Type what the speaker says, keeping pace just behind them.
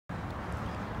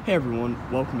Hey everyone,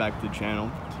 welcome back to the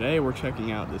channel. Today we're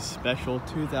checking out this special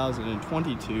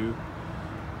 2022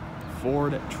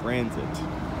 Ford Transit.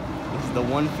 This is the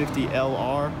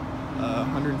 150LR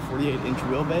 148-inch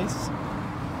wheelbase.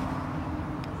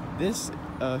 This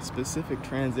specific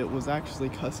Transit was actually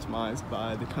customized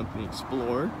by the company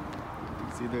Explorer. You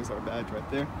can see there's our badge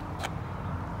right there.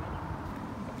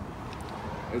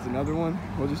 There's another one.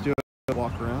 We'll just do a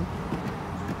walk around.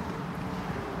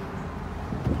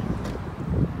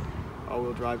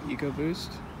 All-wheel drive EcoBoost.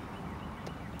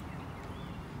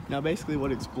 Now basically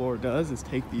what Explorer does is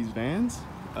take these vans,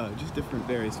 just different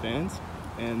various vans,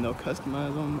 and they'll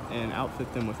customize them and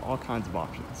outfit them with all kinds of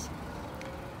options.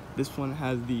 This one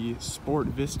has the Sport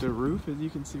Vista roof, as you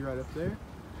can see right up there.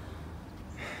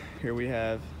 Here we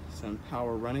have some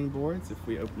power running boards if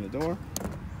we open the door,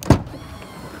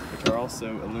 which are also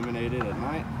illuminated at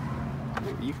night.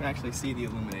 You can actually see the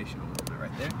illumination a little bit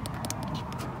right there.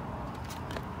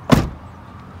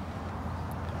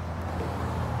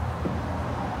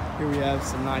 Here we have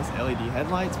some nice LED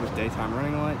headlights with daytime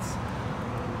running lights.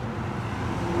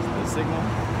 The signal.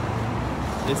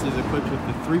 This is equipped with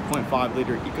the 3.5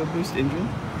 liter EcoBoost engine.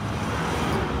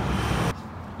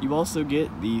 You also get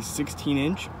the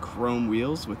 16-inch chrome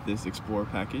wheels with this Explorer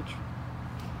package.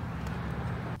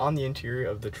 On the interior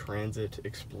of the Transit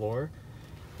Explorer,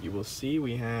 you will see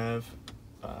we have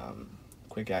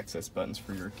quick access buttons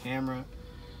for your camera,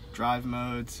 drive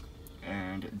modes,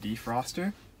 and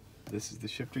defroster. This is the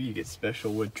shifter. You get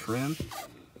special wood trim.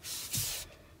 This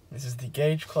is the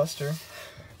gauge cluster.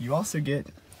 You also get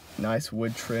nice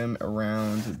wood trim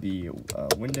around the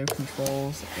window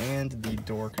controls and the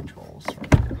door controls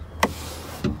right here.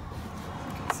 You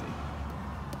can see.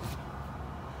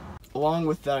 Along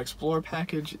with that Explorer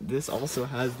package, this also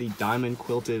has the diamond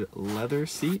quilted leather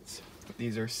seats.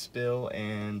 These are spill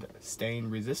and stain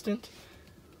resistant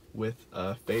with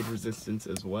fade resistance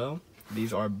as well.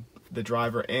 These are, the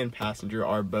driver and passenger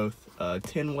are both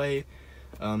 10-way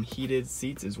heated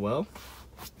seats as well.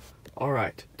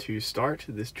 Alright, to start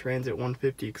this Transit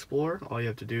 150 Explorer, all you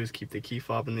have to do is keep the key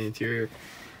fob in the interior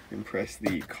and press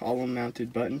the column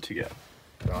mounted button to go.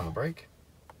 Put on the brake.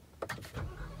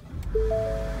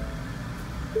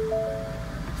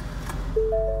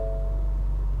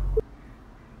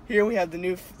 Here we have the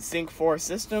new Sync 4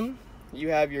 system. You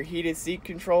have your heated seat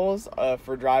controls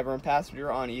for driver and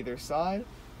passenger on either side.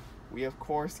 We of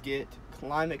course get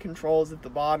climate controls at the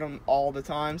bottom all the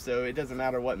time, so it doesn't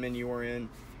matter what menu we're in.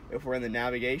 If we're in the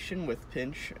navigation with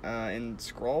pinch and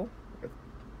scroll,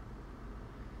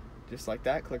 just like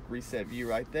that, click reset view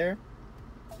right there.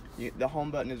 The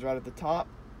home button is right at the top.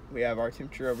 We have our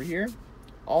temperature over here.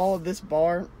 All of this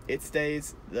bar, it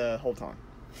stays the whole time,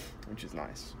 which is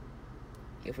nice.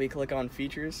 If we click on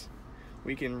features,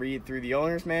 we can read through the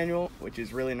owner's manual, which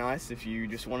is really nice if you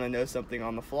just want to know something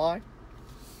on the fly.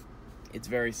 It's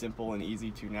very simple and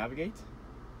easy to navigate.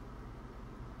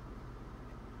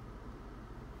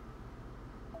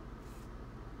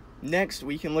 Next,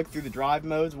 we can look through the drive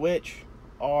modes, which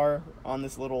are on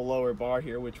this little lower bar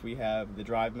here, which we have the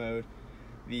drive mode,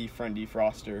 the front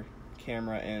defroster,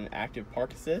 camera, and active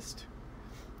park assist.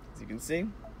 As you can see,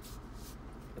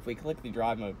 if we click the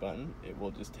drive mode button, it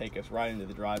will just take us right into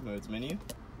the drive modes menu,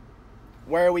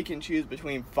 where we can choose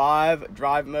between 5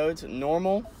 drive modes: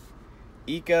 normal,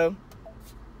 eco,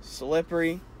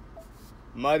 slippery,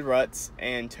 mud ruts,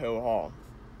 and tow haul.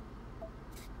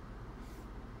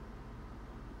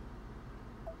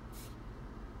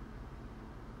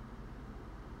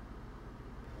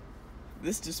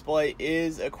 This display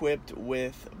is equipped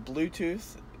with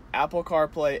Bluetooth, Apple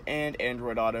CarPlay, and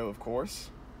Android Auto, of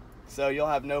course. So you'll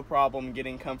have no problem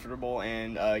getting comfortable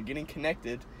and getting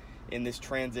connected in this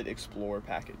Transit Explorer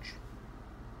package.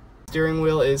 Steering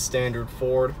wheel is standard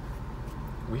Ford.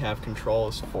 We have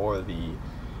controls for the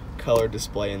color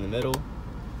display in the middle.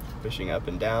 Pushing up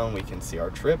and down, we can see our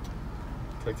trip.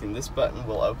 Clicking this button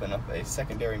will open up a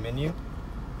secondary menu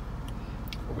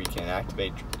where we can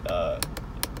activate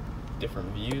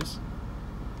different views.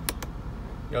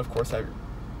 You of course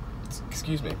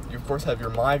have your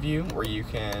My View, where you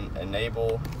can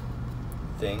enable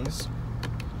things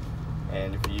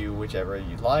and view whichever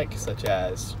you'd like, such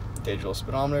as digital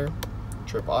speedometer,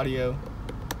 trip audio,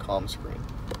 calm screen.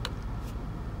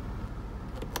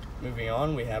 Moving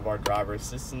on, we have our driver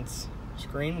assistance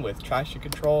screen with traction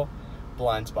control,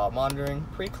 blind spot monitoring,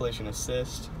 pre-collision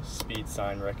assist, speed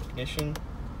sign recognition,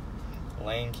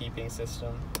 lane keeping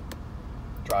system,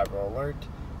 driver alert,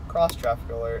 cross traffic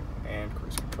alert, and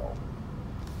cruise control.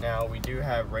 Now we do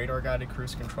have radar guided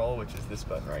cruise control, which is this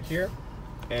button right here,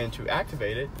 and to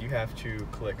activate it you have to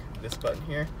click this button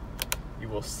here You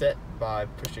will set by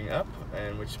pushing up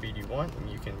and which speed you want, and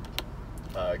you can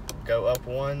go up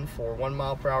 1 for 1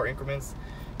 mile per hour increments.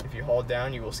 If you hold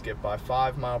down, you will skip by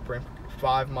 5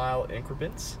 mile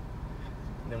increments.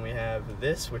 And then we have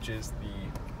this, which is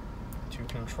to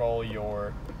control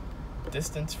your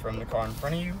distance from the car in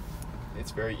front of you.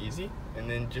 It's very easy. And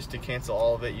then just to cancel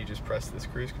all of it, you just press this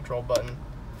cruise control button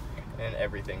and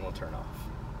everything will turn off.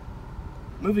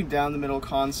 Moving down the middle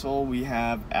console, we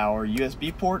have our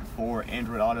USB port for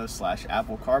Android Auto /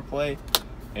 Apple CarPlay,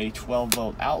 a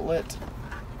 12-volt outlet.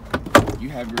 You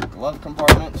have your glove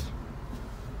compartment,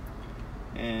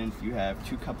 and you have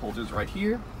 2 cup holders right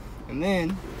here, and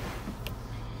then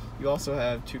you also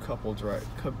have 2 cup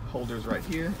holders right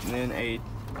here, and then a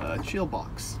chill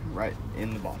box right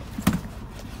in the bottom.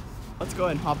 Let's go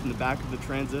ahead and hop in the back of the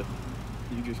Transit.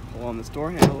 You just pull on this door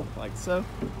handle like so.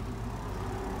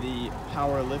 The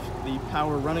power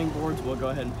running boards will go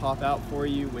ahead and pop out for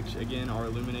you, which again are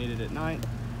illuminated at night.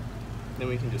 Then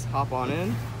we can just hop on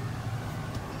in.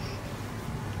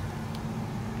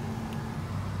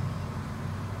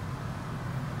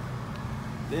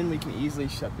 Then we can easily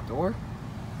shut the door.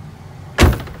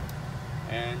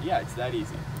 And yeah, it's that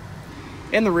easy.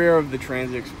 In the rear of the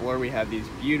Transit Explorer, we have these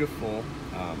beautiful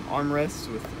armrests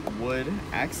with wood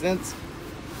accents,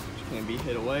 which can be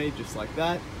hid away just like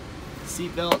that.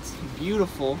 Seat belts,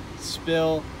 beautiful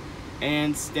spill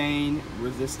and stain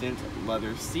resistant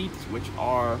leather seats, which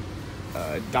are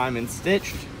diamond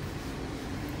stitched.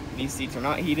 These seats are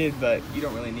not heated, but you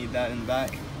don't really need that in the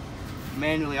back.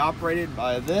 Manually operated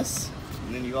by this,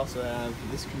 and then you also have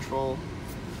this control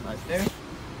right there.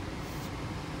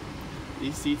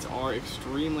 These seats are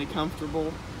extremely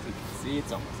comfortable. As you can see,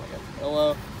 it's almost like a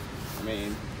pillow. I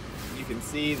mean, you can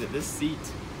see that this seat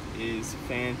is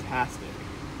fantastic.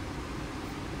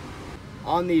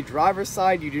 On the driver's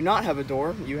side, you do not have a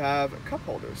door, you have cup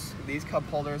holders. These cup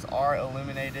holders are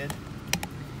illuminated.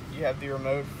 You have the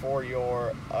remote for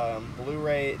your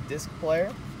Blu-ray disc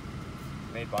player,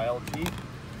 made by LG.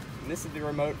 And this is the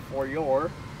remote for your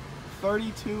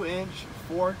 32-inch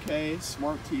 4K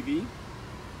smart TV.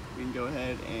 We can go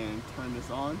ahead and turn this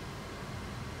on.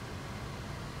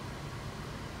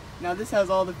 Now this has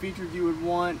all the features you would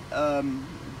want,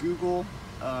 Google,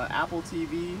 Apple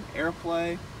TV,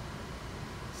 AirPlay.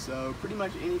 So pretty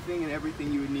much anything and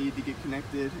everything you would need to get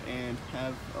connected and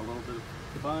have a little bit of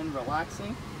fun,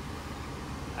 relaxing.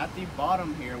 At the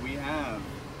bottom here we have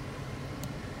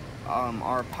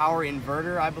our power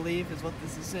inverter, I believe is what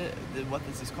this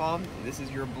is called. This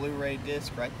is your Blu-ray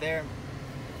disc right there.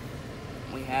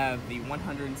 We have the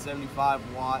 175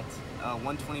 watt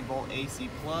 120 volt AC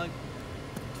plug,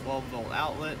 12 volt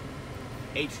outlet,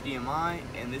 HDMI,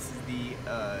 and this is the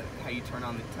how you turn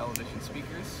on the television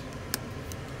speakers,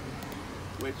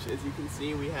 which as you can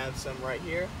see we have some right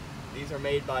here. These are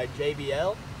made by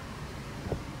JBL.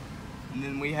 And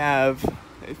then we have,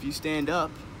 if you stand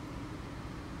up,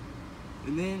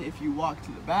 and then if you walk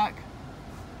to the back,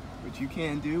 which you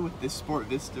can do with this Sport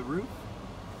Vista roof,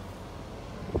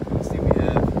 you can see we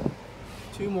have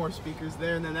 2 more speakers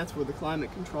there, and then that's where the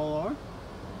climate control are.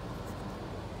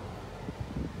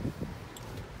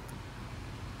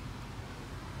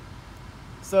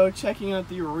 So checking out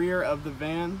the rear of the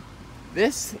van,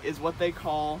 this is what they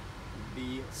call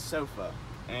the sofa,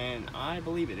 and I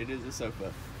believe it is a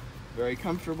sofa. Very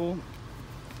comfortable.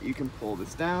 You can pull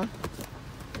this down,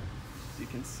 as you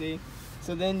can see.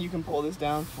 So then you can pull this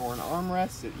down for an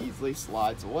armrest. It easily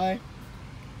slides away.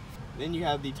 Then you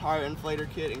have the tire inflator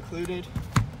kit included.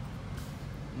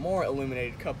 More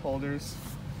illuminated cup holders.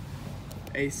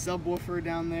 A subwoofer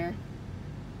down there.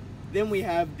 Then we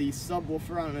have the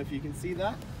subwoofer. I don't know if you can see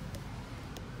that.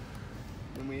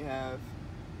 Then we have,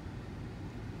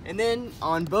 and then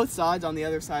on both sides, on the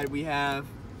other side, we have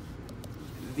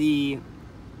the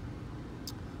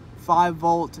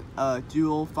 5-volt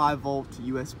dual 5-volt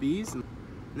USBs. And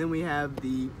then we have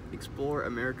the Explore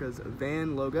America's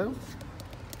van logo.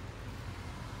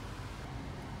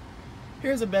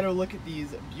 Here's a better look at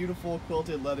these beautiful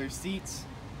quilted leather seats.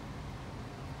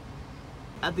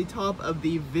 At the top of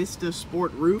the Vista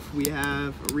Sport roof, we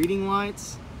have reading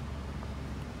lights,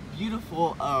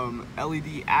 beautiful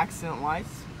LED accent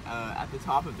lights at the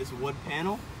top of this wood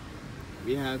panel.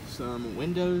 We have some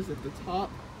windows at the top.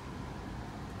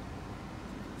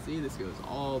 See, this goes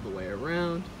all the way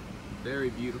around.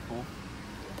 Very beautiful.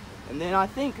 And then I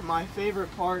think my favorite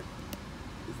part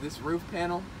is this roof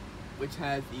panel, which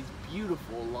has these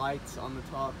beautiful lights on the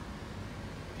top.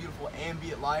 Beautiful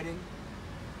ambient lighting.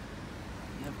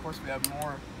 And of course we have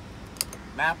more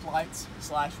map lights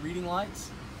 / reading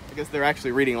lights. I guess they're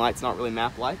actually reading lights, not really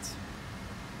map lights.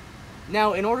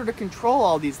 Now, in order to control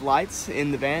all these lights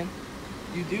in the van,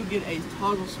 you do get a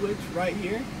toggle switch right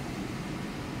here.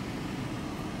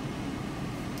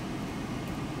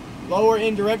 Lower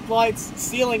indirect lights,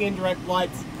 ceiling indirect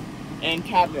lights, and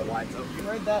cabinet lights. Oh, you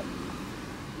heard that?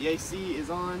 The AC is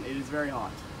on, it is very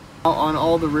hot. On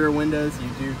all the rear windows, you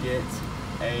do get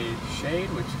a shade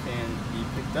which can be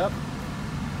picked up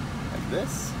like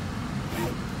this.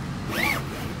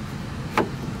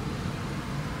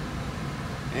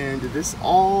 And this,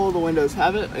 all the windows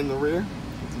have it in the rear,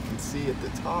 as you can see at the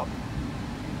top.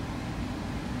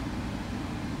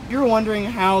 If you're wondering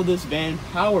how this van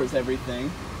powers everything,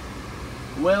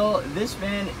 well, this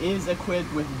van is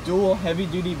equipped with dual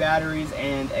heavy-duty batteries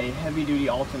and a heavy-duty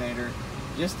alternator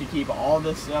just to keep all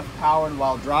this stuff powered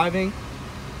while driving.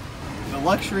 The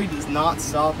luxury does not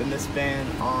stop in this van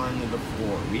on the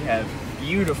floor. We have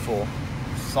beautiful,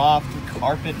 soft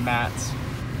carpet mats.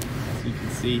 As you can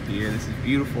see here, this is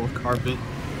beautiful carpet.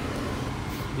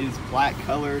 It is black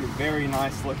colored, very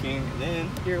nice looking. And then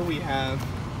here we have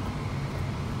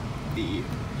the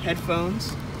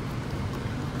headphones.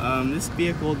 This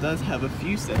vehicle does have a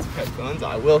few sets of headphones.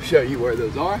 I will show you where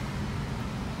those are.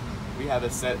 We have a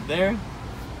set there.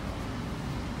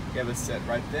 We have a set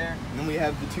right there. And then we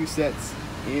have the two sets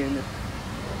in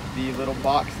the little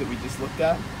box that we just looked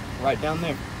at, right down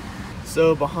there.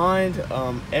 So behind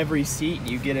every seat,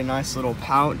 you get a nice little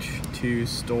pouch to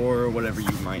store whatever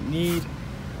you might need.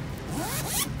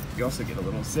 You also get a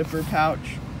little zipper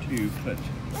pouch to put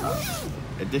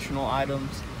additional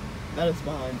items. That is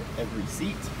behind every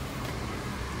seat,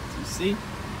 as you see.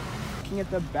 Looking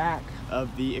at the back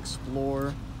of the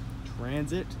Explorer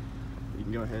Transit, we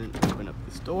can go ahead and open up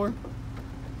this door.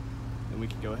 And we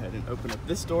can go ahead and open up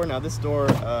this door. Now this door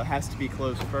has to be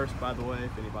closed first, by the way,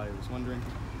 if anybody was wondering.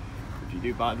 If you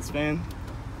do buy this van,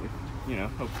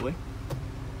 hopefully.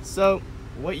 So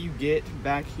what you get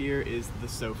back here is the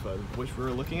sofa, which we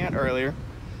were looking at earlier.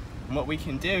 And what we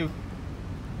can do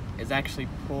is actually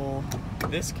pull,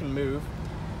 this can move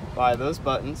by those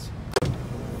buttons,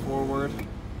 forward.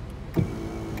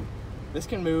 This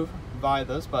can move by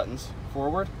those buttons,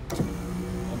 forward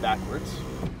and backwards.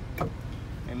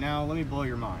 And now let me blow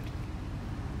your mind.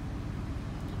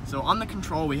 So on the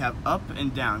control we have up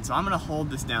and down, so I'm gonna hold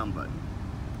this down button.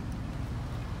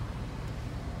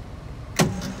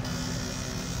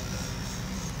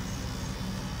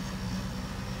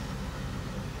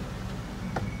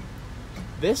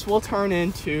 This will turn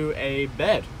into a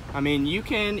bed. I mean, you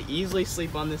can easily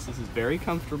sleep on this. This is very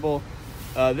comfortable.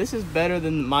 This is better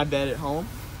than my bed at home.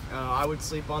 I would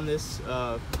sleep on this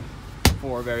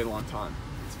for a very long time.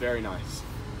 It's very nice.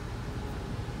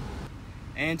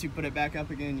 And to put it back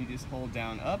up again, you just hold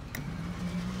down up.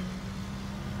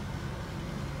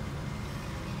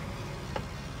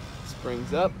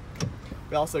 Springs up.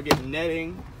 We also get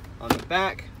netting on the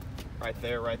back, right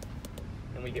there,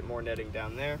 and we get more netting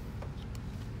down there.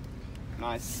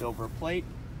 Nice silver plate.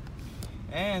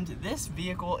 And this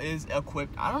vehicle is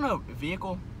equipped,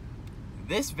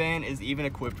 this van is even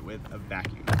equipped with a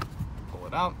vacuum. Pull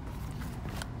it out.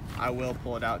 I will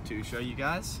pull it out to show you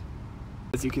guys.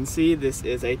 As you can see, this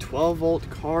is a 12-volt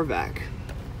car vac.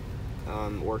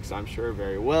 Works, I'm sure,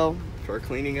 very well for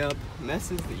cleaning up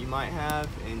messes that you might have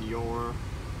in your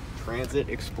Transit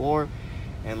Explorer.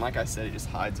 And like I said, it just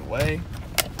hides away.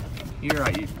 Here,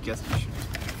 I guess you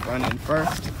should run in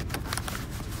first.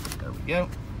 There we go.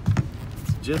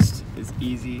 It's just as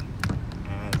easy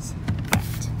as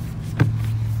that.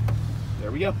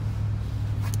 There we go.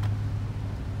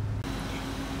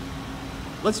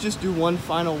 Let's just do one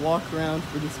final walk around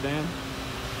for this van.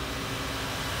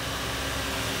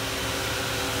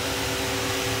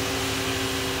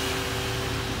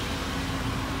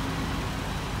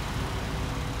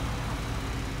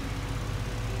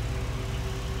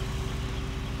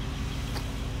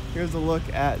 Here's a look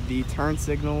at the turn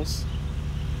signals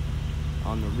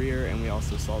on the rear, and we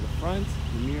also saw the front.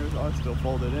 The mirrors are still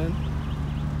folded in.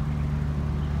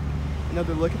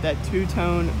 Another look at that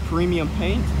two-tone premium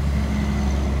paint.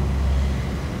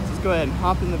 Let's go ahead and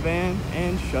hop in the van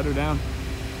and shut her down.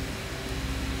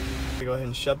 Go ahead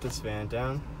and shut this van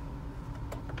down.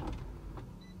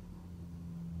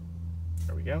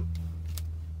 There we go.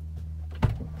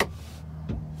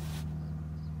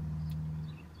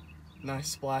 Nice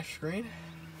splash screen.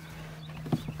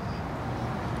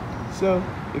 So,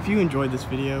 if you enjoyed this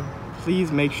video,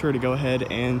 please make sure to go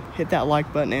ahead and hit that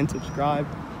like button and subscribe.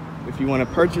 If you want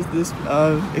to purchase this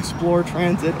Explorer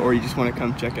Transit, or you just want to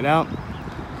come check it out,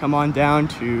 come on down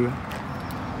to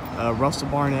Russell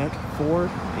Barnett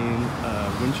Ford in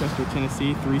Winchester,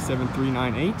 Tennessee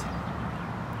 37398.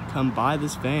 come buy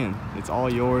this van. It's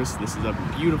all yours. This is a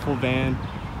beautiful van,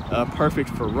 perfect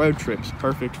for road trips,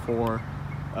 perfect for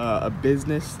a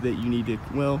business that you need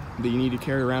to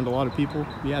carry around a lot of people.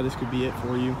 Yeah, this could be it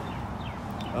for you.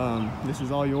 This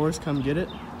is all yours. Come get it.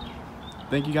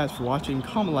 Thank you guys for watching.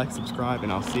 Comment, like, subscribe,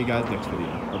 and I'll see you guys next video.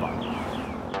 Bye-bye.